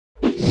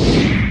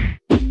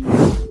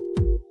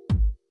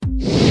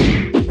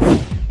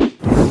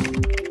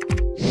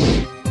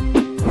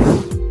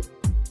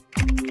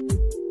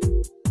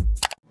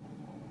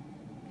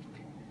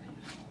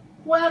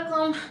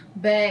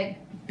Bag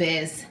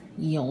Best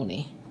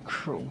Uni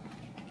crew.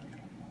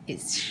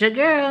 It's your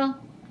girl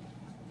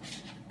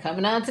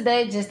coming on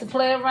today just to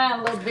play around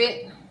a little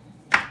bit.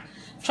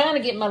 Trying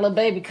to get my little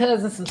baby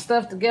cousin some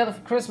stuff together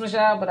for Christmas,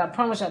 y'all, but I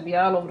promise I'll be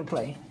all over the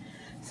place.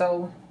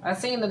 So I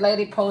seen the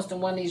lady post in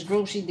one of these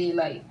groups. She did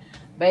like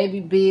baby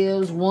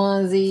bills,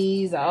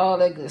 onesies, all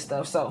that good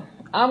stuff. So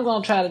I'm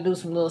gonna try to do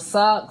some little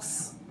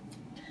socks.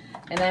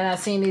 And then I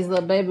seen these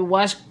little baby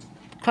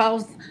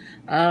washcloths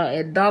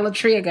at Dollar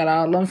Tree. I got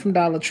all of them from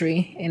Dollar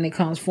Tree, and it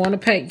comes 4 in a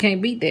pack.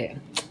 Can't beat that.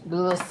 The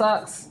little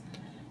socks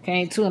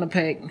came 2 in a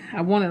pack.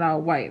 I wanted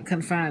all white.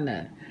 Couldn't find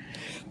none.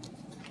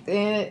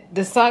 And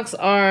the socks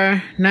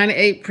are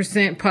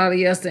 98%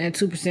 polyester and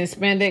 2%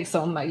 spandex.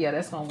 So I'm like, yeah,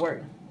 that's gonna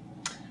work.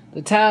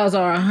 The towels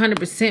are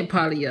 100%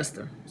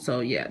 polyester. So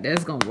yeah,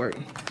 that's gonna work.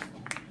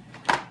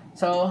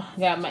 So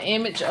got my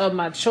image of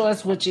my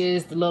choice, which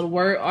is the little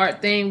word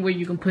art thing where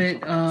you can put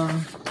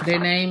their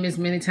name as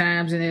many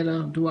times and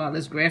it'll do all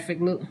this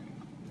graphic look.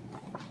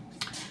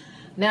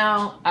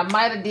 Now I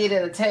might have did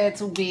it a tad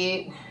too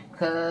big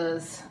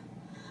because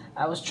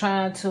I was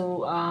trying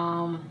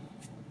to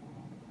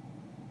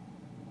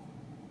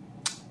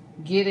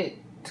get it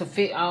to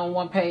fit on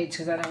one page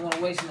because I didn't want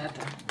to waste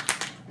nothing.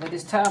 But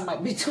this tile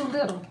might be too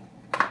little.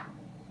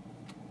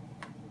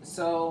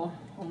 So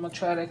I'm gonna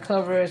try to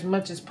cover as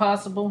much as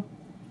possible.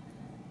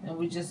 And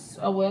we just,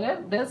 oh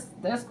well,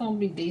 that's gonna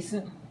be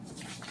decent.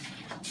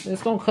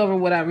 That's gonna cover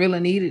what I really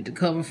needed to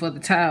cover for the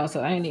tile,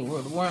 so I ain't even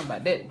worried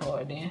about that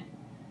part then.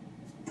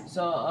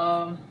 So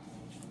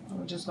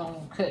I'm just gonna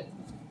cut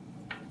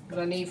what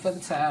I need for the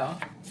tile.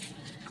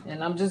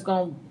 And I'm just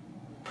gonna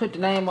put the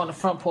name on the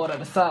front part of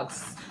the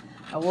socks.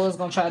 I was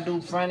gonna try to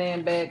do front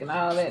and back and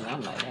all that, and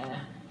I'm like, nah.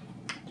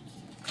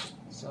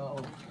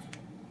 So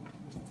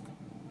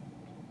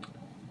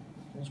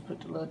just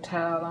put the little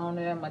towel on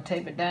there. I'm gonna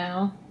tape it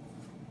down.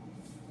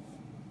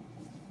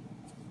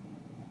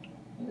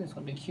 It's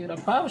gonna be cute. I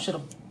probably should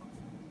have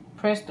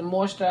pressed the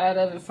moisture out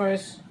of it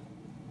first,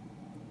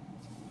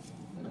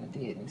 but I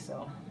didn't.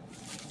 So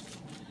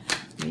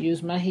I'm gonna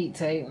use my heat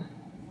tape.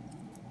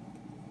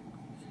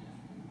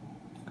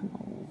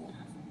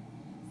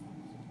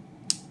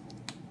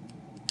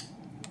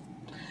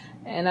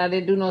 And I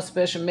didn't do no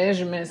special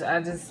measurements.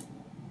 I just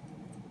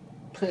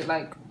put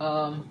like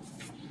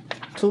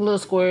 2 little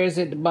squares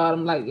at the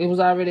bottom, like it was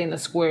already in a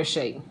square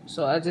shape.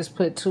 So I just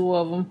put 2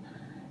 of them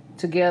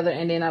together,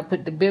 and then I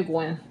put the big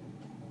one,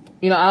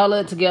 you know, all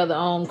of it together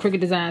on Cricut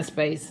Design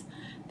Space.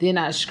 Then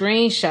I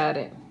screenshot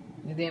it,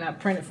 and then I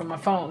print it from my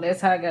phone. That's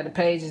how I got the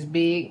pages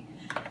big.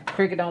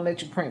 Cricut don't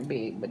let you print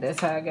big, but that's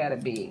how I got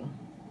it big.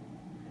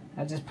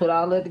 I just put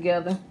all of it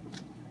together,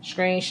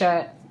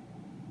 screenshot,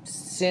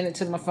 send it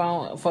to my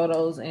phone,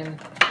 photos, and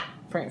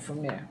print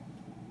from there.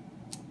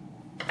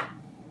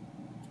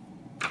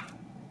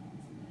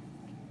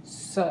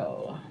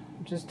 So,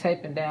 I'm just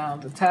taping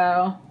down the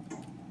towel.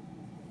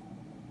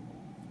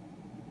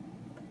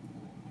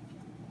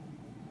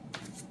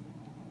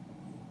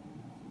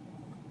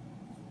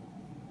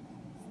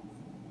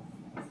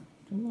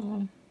 Come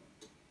on.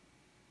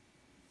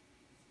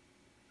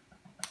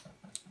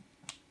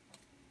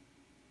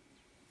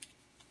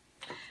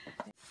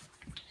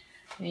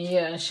 And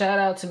yeah, shout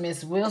out to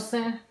Miss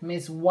Wilson,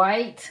 Miss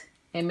White,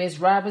 and Miss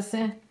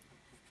Robinson.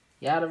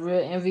 Y'all the real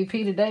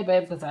MVP today,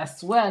 baby, because I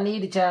swear I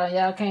needed y'all.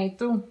 Y'all came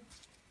through.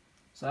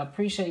 So I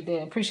appreciate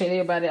that. Appreciate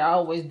everybody that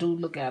always do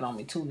look out on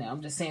me too now.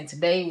 I'm just saying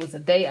today was a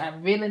day I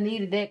really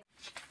needed that.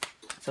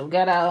 So we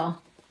got our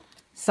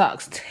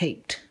socks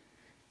taped.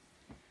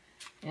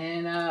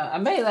 And I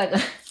made like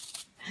a,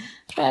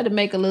 tried to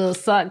make a little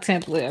sock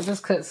template. I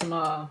just cut some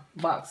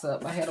box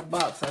up. I had a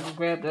box. I just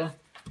grabbed the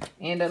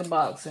end of the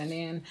box. And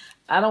then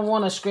I don't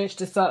want to stretch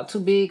the sock too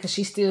big because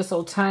she's still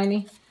so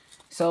tiny.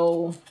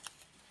 So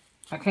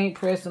I can't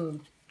press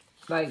them,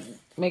 like,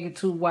 make it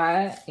too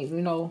wide, you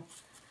know,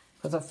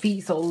 because her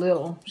feet so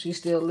little. She's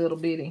still a little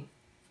bitty.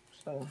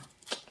 So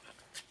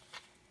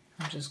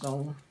I'm just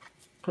going to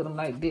put them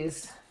like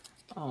this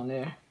on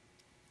there.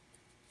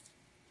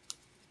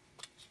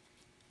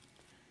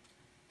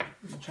 I'm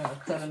going to try to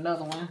cut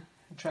another one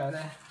and try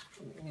to,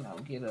 you know,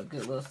 get a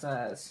good little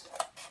size.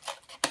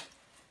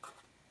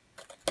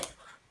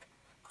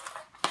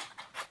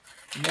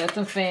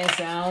 Nothing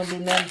fancy. I don't do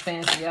nothing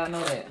fancy. Y'all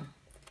know that.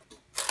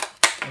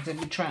 I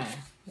just be trying.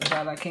 That's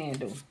all I can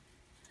do.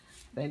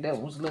 I think that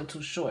was a little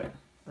too short,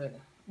 but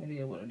it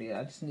is what it is.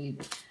 I just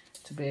need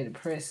to be able to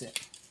press it.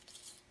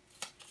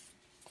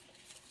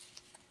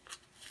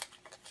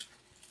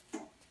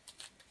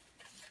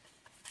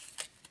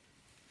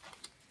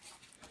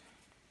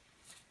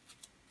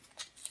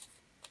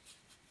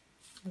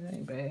 It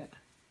ain't bad.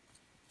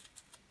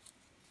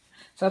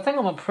 So I think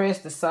I'm gonna press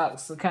the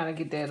socks to kind of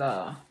get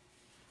that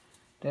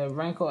that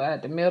wrinkle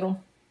at the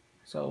middle.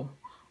 So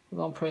we're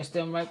gonna press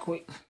them right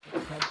quick.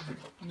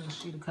 I'm gonna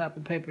sheet of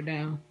copy paper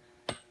down.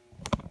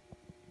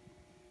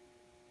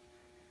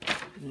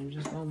 And I'm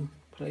just gonna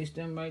place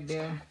them right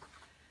there.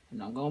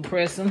 And I'm gonna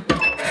press them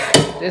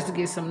just to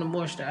get some of the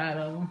moisture out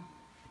of them.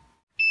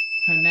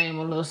 Her name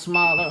a little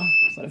smaller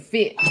for the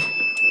fit.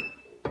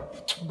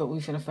 But we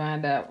finna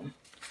find out.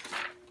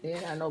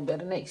 Then I know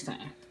better next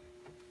time.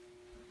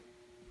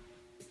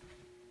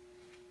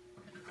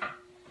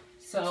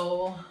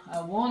 So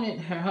I wanted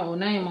her whole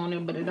name on there,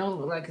 but it don't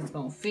look like it's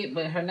gonna fit.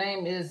 But her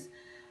name is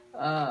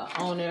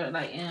on there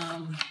like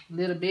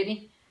little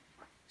bitty.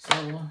 So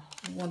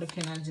I wonder,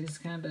 can I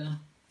just kind of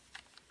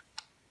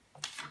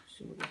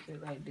see what it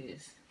fit like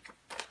this?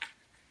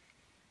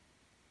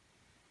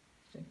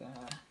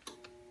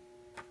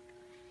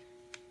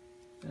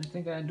 I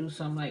think I do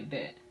something like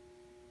that.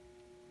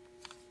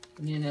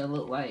 And then it'll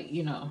look like,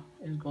 you know,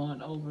 it's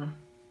going over.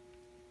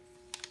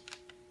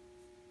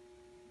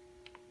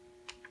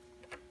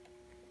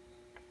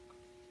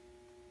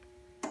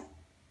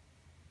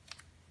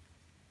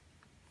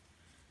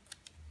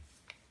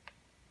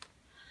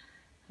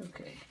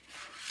 Okay.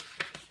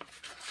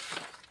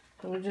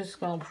 So we're just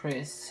gonna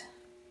press.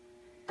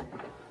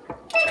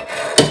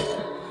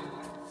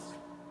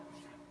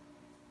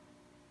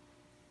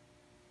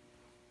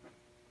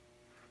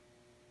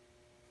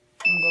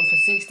 I'm going for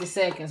 60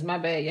 seconds. My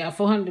bad, y'all.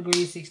 400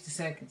 degrees, 60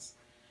 seconds.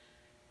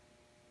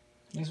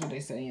 That's what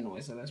they say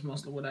anyway, so that's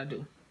mostly what I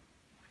do.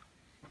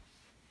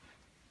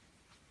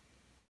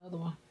 Other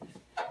one.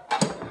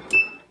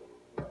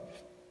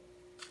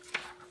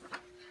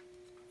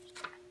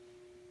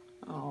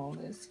 Oh,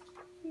 that's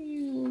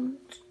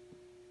cute.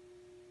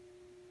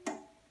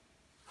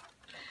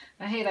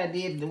 I hate I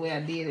did it the way I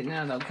did it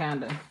now, though,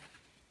 kind of.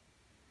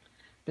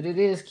 But it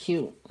is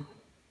cute.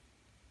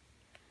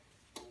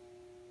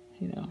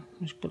 You know,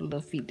 just put a little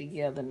feet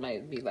together,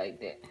 might be like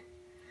that.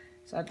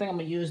 So I think I'm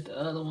gonna use the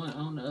other one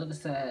on the other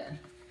side.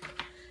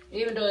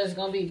 Even though it's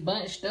gonna be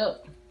bunched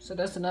up. So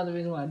that's another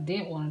reason why I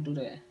didn't want to do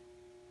that.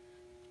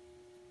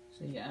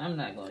 So yeah, I'm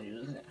not gonna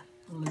use it.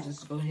 I'm gonna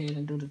just go ahead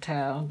and do the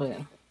towel.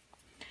 But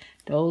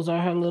those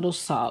are her little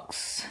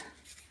socks,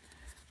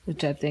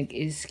 which I think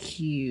is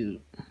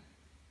cute.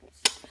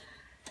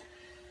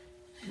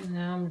 And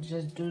now I'm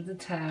just do the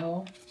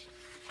towel.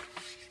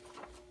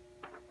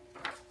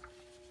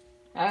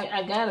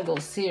 I gotta go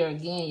see her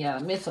again, y'all. I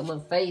miss her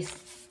little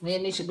face. Me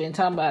and Nisha been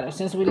talking about her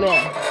since we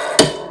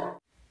left.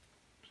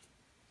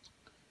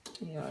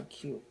 Y'all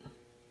cute.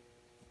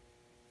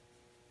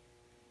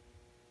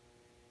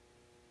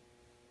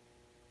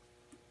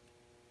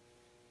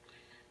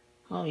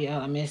 Oh,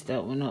 y'all, I messed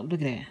that one up.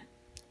 Look at that.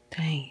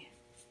 Dang.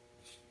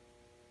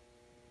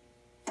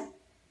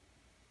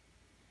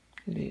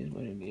 It is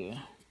what it is.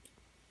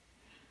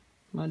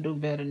 I'm gonna do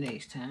better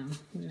next time.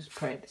 Just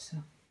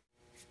practicing.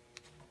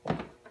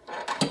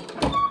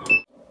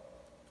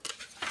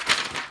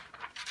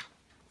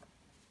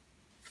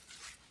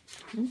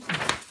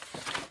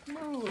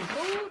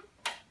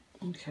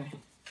 Okay.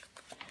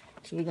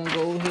 So we're gonna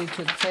go over here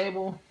to the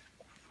table.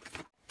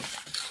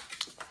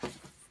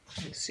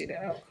 Let's see the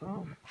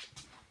outcome.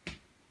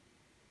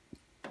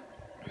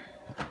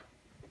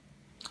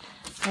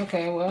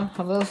 Okay, well,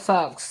 her little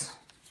socks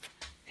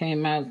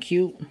came out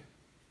cute.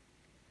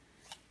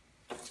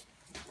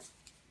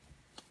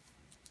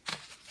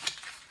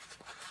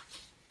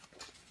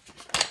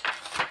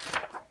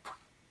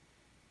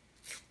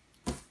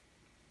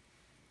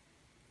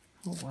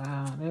 Oh,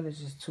 wow, that is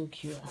just too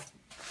cute.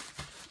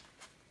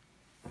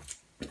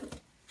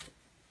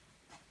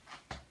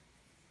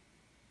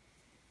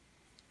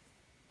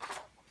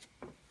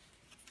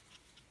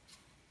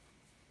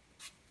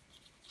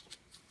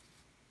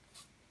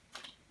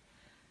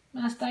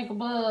 My stinker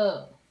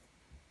bug.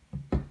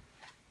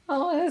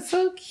 Oh, that's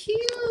so cute.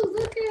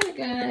 Look at it,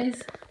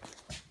 guys.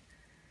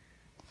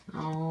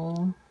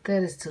 Oh,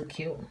 that is too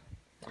cute.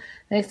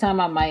 Next time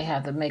I might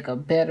have to make a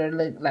better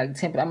look like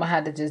template. I'm gonna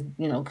have to just,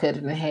 you know, cut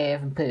it in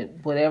half and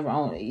put whatever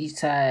on each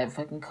side,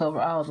 fucking cover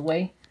all the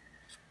way.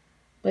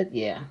 But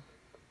yeah,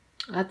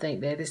 I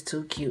think that is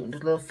too cute. The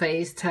little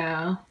face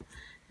towel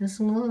and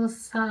some little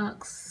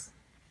socks.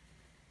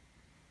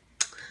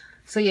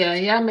 So yeah,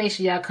 y'all make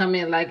sure y'all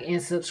comment, like,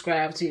 and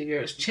subscribe to your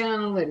girl's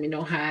channel. Let me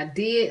know how I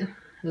did.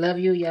 Love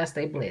you. Y'all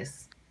stay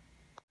blessed.